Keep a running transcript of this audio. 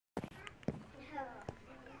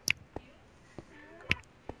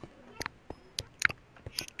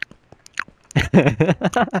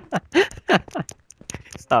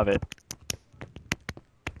Stop it.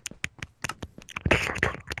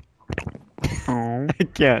 Oh. I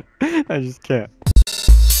can't. I just can't.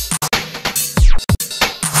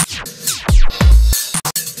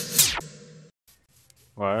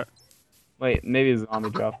 What? Wait, maybe a zombie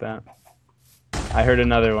dropped that. I heard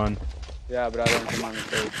another one. Yeah, but I don't come on the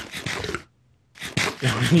stage.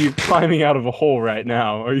 You're climbing out of a hole right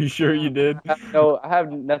now. Are you sure you did? No, I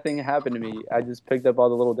have nothing happened to me. I just picked up all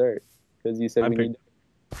the little dirt because you said we need.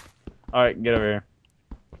 All right, get over here.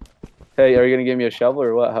 Hey, are you gonna give me a shovel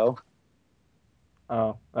or what, ho?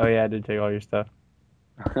 Oh yeah, I did take all your stuff.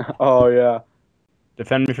 Oh yeah.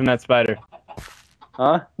 Defend me from that spider.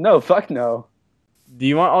 Huh? No, fuck no. Do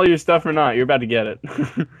you want all your stuff or not? You're about to get it.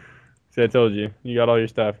 See, I told you. You got all your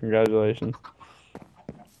stuff. Congratulations.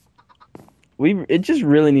 It just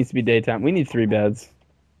really needs to be daytime. We need 3 beds.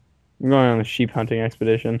 I'm going on a sheep hunting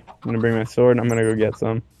expedition. I'm gonna bring my sword and I'm gonna go get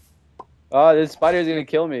some. Oh, this spider's gonna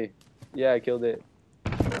kill me. Yeah, I killed it.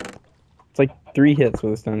 It's like 3 hits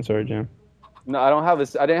with a stone sword, Jim. No, I don't have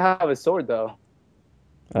a. I didn't have a sword though.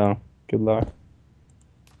 Oh, good luck.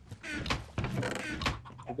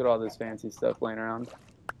 Look at all this fancy stuff laying around.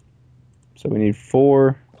 So we need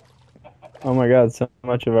 4. Oh my god, so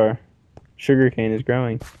much of our sugarcane is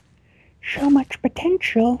growing. So much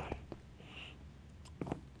potential.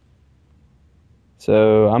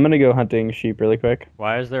 So I'm gonna go hunting sheep really quick.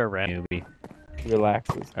 Why is there a rat newbie?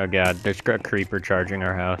 Relaxes. Oh god, there's a creeper charging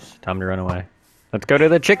our house. Time to run away. Let's go to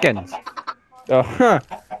the chickens. Oh,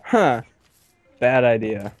 huh. Bad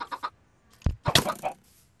idea.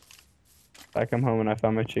 I come home and I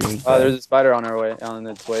find my chickens. Oh, there's a spider on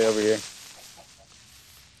its way over here.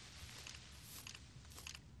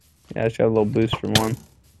 Yeah, I just got a little boost from one.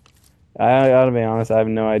 I gotta be honest, I have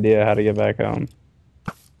no idea how to get back home.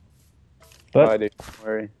 But I do. Don't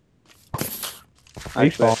worry. I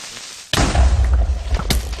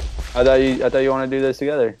thought you want to do this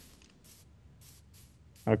together.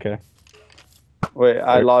 Okay. Wait,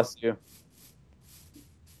 I lost you.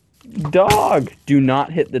 Dog! Do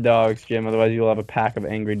not hit the dogs, Jim, otherwise you'll have a pack of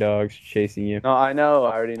angry dogs chasing you. No, I know.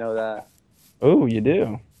 I already know that. Oh, you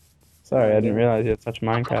do? Sorry, I didn't realize you had such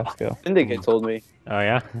Minecraft skill. Syndicate told me. Oh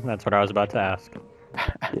yeah? That's what I was about to ask.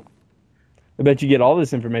 I bet you get all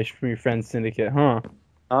this information from your friend's syndicate, huh?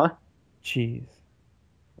 Huh? Jeez.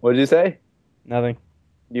 What did you say? Nothing.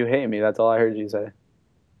 You hate me. That's all I heard you say.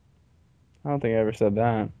 I don't think I ever said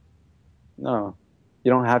that. No.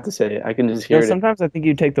 You don't have to say it. I can just hear it. Sometimes I think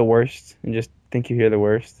you take the worst and just think you hear the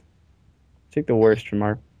worst. Take the worst from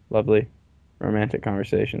our lovely romantic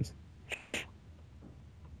conversations.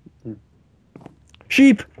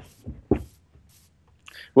 Sheep!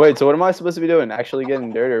 Wait, so what am I supposed to be doing? Actually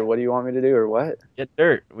getting dirt, or what do you want me to do, or what? Get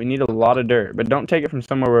dirt. We need a lot of dirt, but don't take it from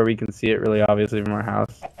somewhere where we can see it really obviously from our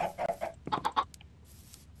house.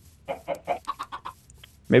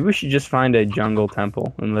 Maybe we should just find a jungle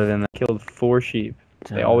temple and live in that. Killed 4 sheep.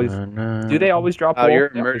 They always do. They always drop. Oh, you're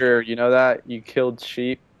a murderer. You know that? You killed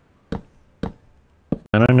sheep.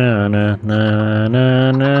 Na na na na na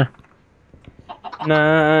na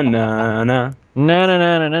Na na na na na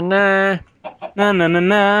na na na. na na na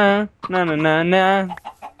na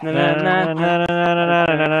na na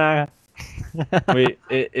na na. Wait,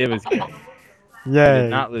 it was great. I Yay. did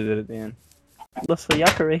not lose it at the end. Looks for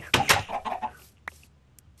yuckery.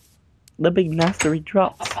 The big nastery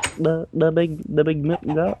drops. The big milk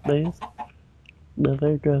drop days. The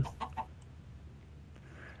very gross.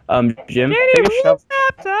 Jim, take a shovel.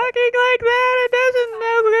 Stop talking like that. It doesn't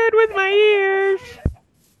no good with my ears.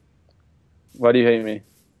 Why do you hate me?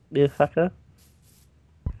 You fucker.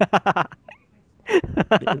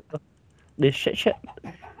 This shit.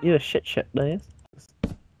 You a shit, days.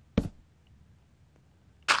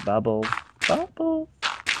 Bubble.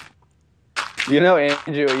 You know,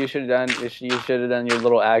 Andrew, what you should have done is you should have done your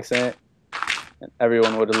little accent. And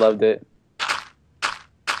everyone would have loved it.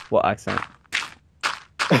 What accent?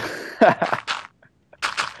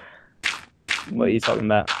 What are you talking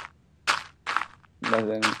about?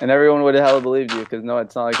 Nothing. And everyone would have hella believed you, because no,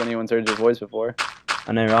 it's not like anyone's heard your voice before.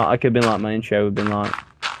 I know, right? I could have been like my intro would have been like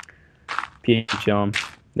PHM,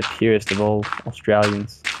 the purest of all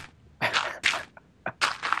Australians.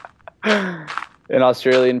 And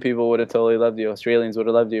Australian people would have totally loved you. Australians would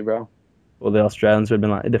have loved you, bro. Well, the Australians would have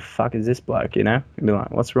been like, "Who the fuck is this bloke?" You know? They'd be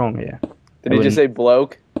like, "What's wrong here?" Did you just say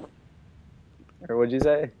bloke? Or what'd you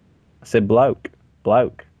say? I said bloke.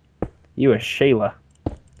 You a Sheila.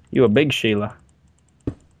 You a big Sheila.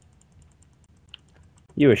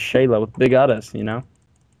 You a Sheila with big udders, you know?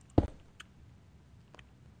 I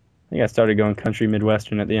think I started going country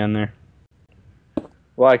Midwestern at the end there.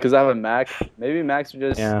 Why? Because I have a Mac. Maybe Macs are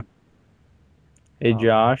just. Yeah. Hey, Oh.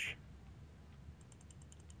 Josh.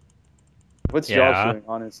 What's Josh Yeah. doing?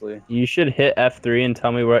 Honestly. You should hit F3 and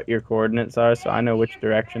tell me what your coordinates are so I know which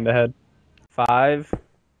direction to head. 5,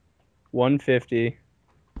 150,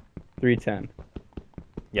 310.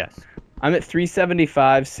 Yes. I'm at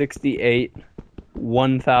 375, 68,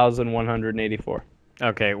 1,184.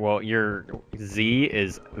 Okay, well, your Z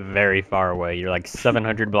is very far away. You're like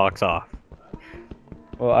 700 blocks off.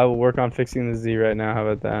 Well, I will work on fixing the Z right now. How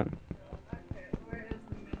about that?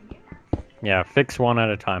 Yeah, fix one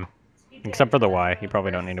at a time. Except for the Y. You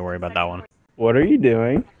probably don't need to worry about that one. What are you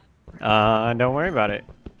doing? Don't worry about it.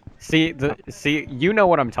 See, you know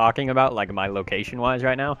what I'm talking about, like my location-wise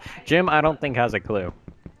right now. Jim, I don't think has a clue.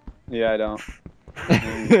 Yeah, I don't.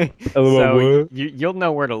 So you'll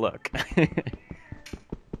know where to look.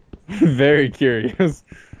 Very curious.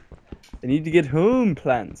 I need to get home,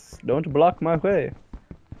 plants. Don't block my way.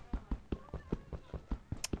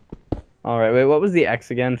 Alright, wait, what was the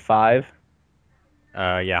X again? 5?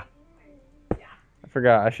 Yeah. I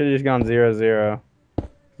forgot. I should have just gone 0, 0.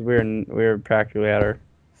 We were practically at our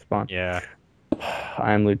spawn. Yeah.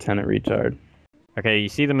 I am Lieutenant Retard. Okay, you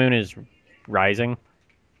see the moon is rising?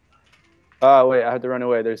 Oh, wait, I have to run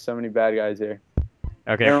away. There's so many bad guys here.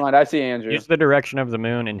 Okay. Never mind, I see Andrew. Use the direction of the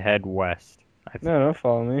moon and head west. No, don't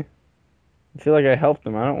follow me. I feel like I helped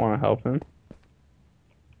him. I don't want to help him.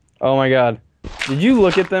 Oh my god. Did you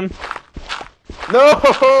look at them? No!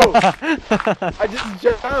 I just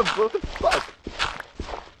jumped. What the fuck?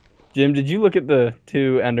 Jim, did you look at the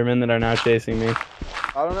 2 Endermen that are now chasing me?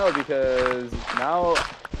 I don't know, because now...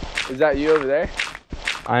 Is that you over there?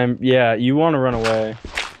 Yeah, you want to run away.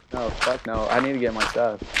 No, fuck no. I need to get my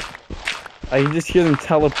stuff. I can just hear them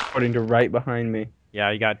teleporting to right behind me.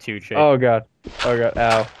 Yeah, you got 2 chase. Oh god. Oh god.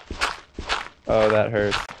 Ow. Oh, that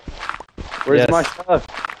hurts. Where's Yes. my stuff?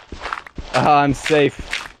 I'm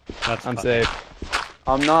safe. That's I'm fine. safe.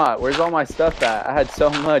 I'm not. Where's all my stuff at? I had so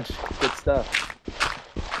much good stuff.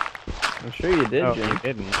 I'm sure you did, Oh, Jim. you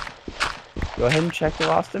didn't. Go ahead and check the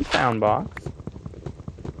lost and found box.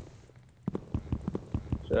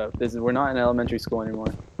 Shut up. We're not in elementary school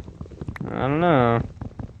anymore. I don't know.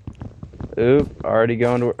 Oop, already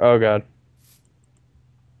going to... Oh god.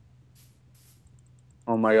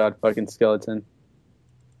 Oh my god, fucking skeleton.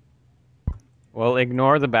 Well,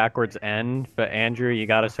 ignore the backwards end, but Andrew, you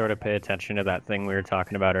gotta sort of pay attention to that thing we were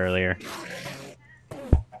talking about earlier.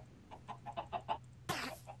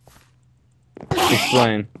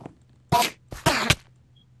 Explain.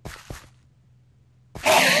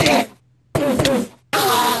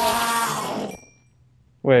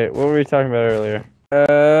 Wait, what were we talking about earlier?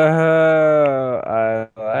 I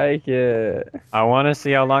like it. I want to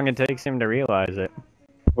see how long it takes him to realize it.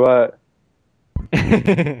 What?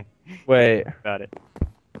 Wait, Got it.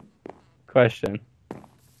 question.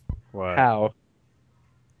 What? How?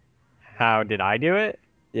 How did I do it?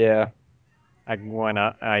 Yeah. I went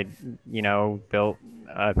up, built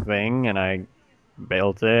a thing, and I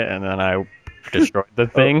built it, and then I destroyed the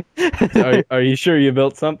thing. Are you sure you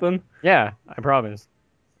built something? Yeah, I promise.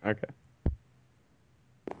 Okay.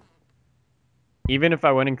 Even if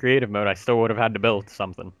I went in creative mode, I still would have had to build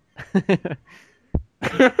something. No,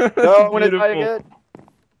 I'm gonna try Beautiful. again.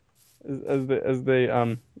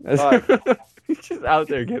 He's just out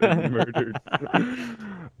there getting murdered.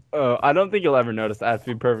 Oh, I don't think you'll ever notice. I have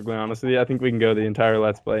to be perfectly honest with you. I think we can go the entire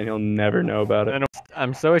Let's Play and he'll never know about it.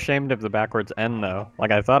 I'm so ashamed of the backwards end, though. Like,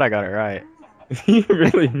 I thought I got it right. You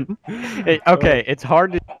really? Okay, it's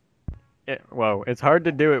hard to... it's hard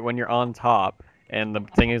to do it when you're on top, and the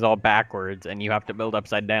thing is all backwards, and you have to build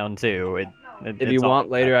upside down, too. If you want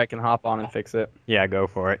later, I can hop on and fix it. Yeah, go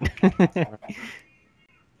for it.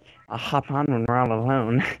 I'll hop on when we're all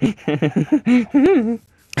alone.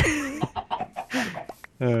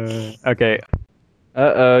 Okay.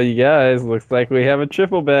 Uh-oh, you guys. Looks like we have a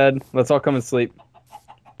triple bed. Let's all come and sleep.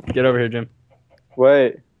 Get over here, Jim.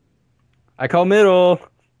 Wait. I call middle.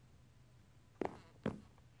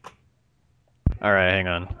 All right, hang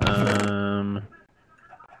on.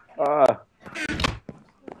 Ah.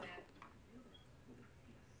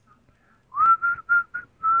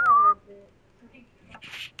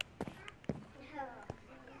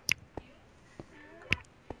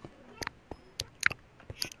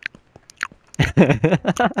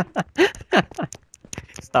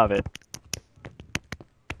 Stop it.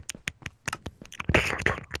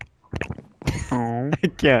 Oh. I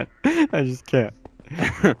can't. I just can't.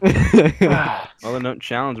 Well, then don't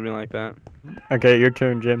challenge me like that. Okay, your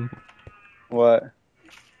turn, Jim. What?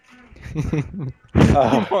 He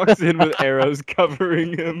walks in with arrows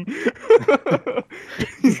covering him.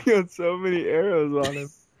 He's got so many arrows on him.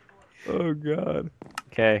 Oh god.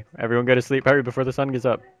 Okay, everyone go to sleep. Hurry before the sun gets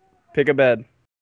up. Pick a bed.